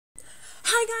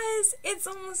Hi guys, it's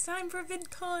almost time for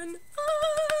Vidcon.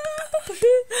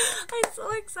 I'm so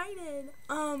excited.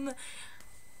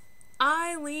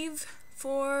 I leave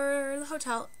for the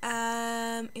hotel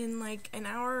in like an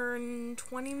hour and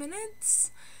 20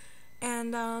 minutes,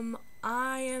 and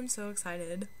I am so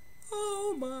excited.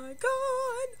 Oh my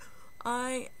god,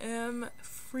 I am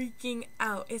freaking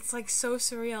out. It's like so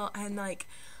surreal, and like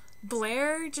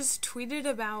Blair just tweeted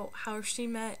about how she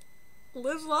met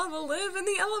Live Lava Live in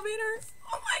the elevator.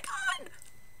 Oh my god!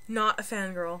 Not a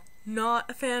fangirl. Not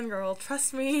a fangirl.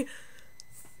 Trust me.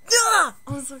 Ugh!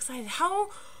 I'm so excited.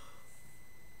 How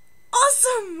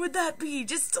awesome would that be?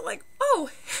 Just to like, oh,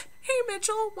 hey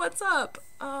Mitchell, what's up?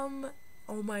 Oh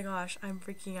my gosh, I'm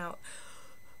freaking out.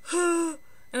 And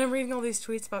I'm reading all these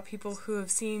tweets about people who have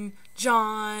seen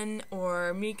John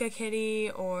or Mika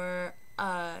Kitty or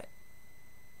I've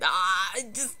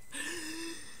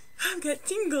got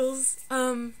tingles.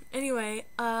 Anyway,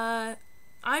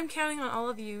 I'm counting on all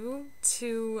of you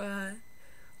to,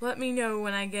 let me know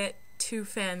when I get too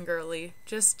fangirly.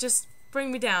 Just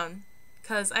bring me down,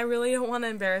 because I really don't want to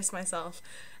embarrass myself,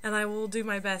 and I will do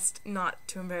my best not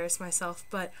to embarrass myself,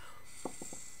 but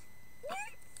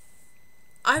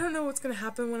I don't know what's going to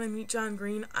happen when I meet John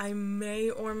Green. I may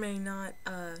or may not,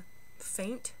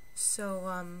 faint,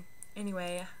 so,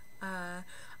 anyway, I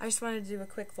just wanted to do a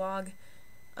quick vlog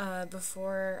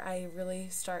before I really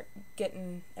start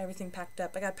getting everything packed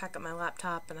up. I gotta pack up my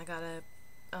laptop, and I gotta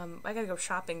go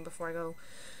shopping before I go,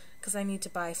 because I need to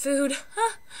buy food.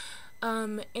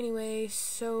 Anyway,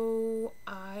 so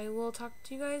I will talk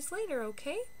to you guys later,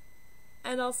 okay?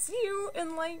 And I'll see you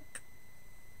in like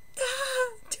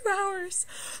 2 hours.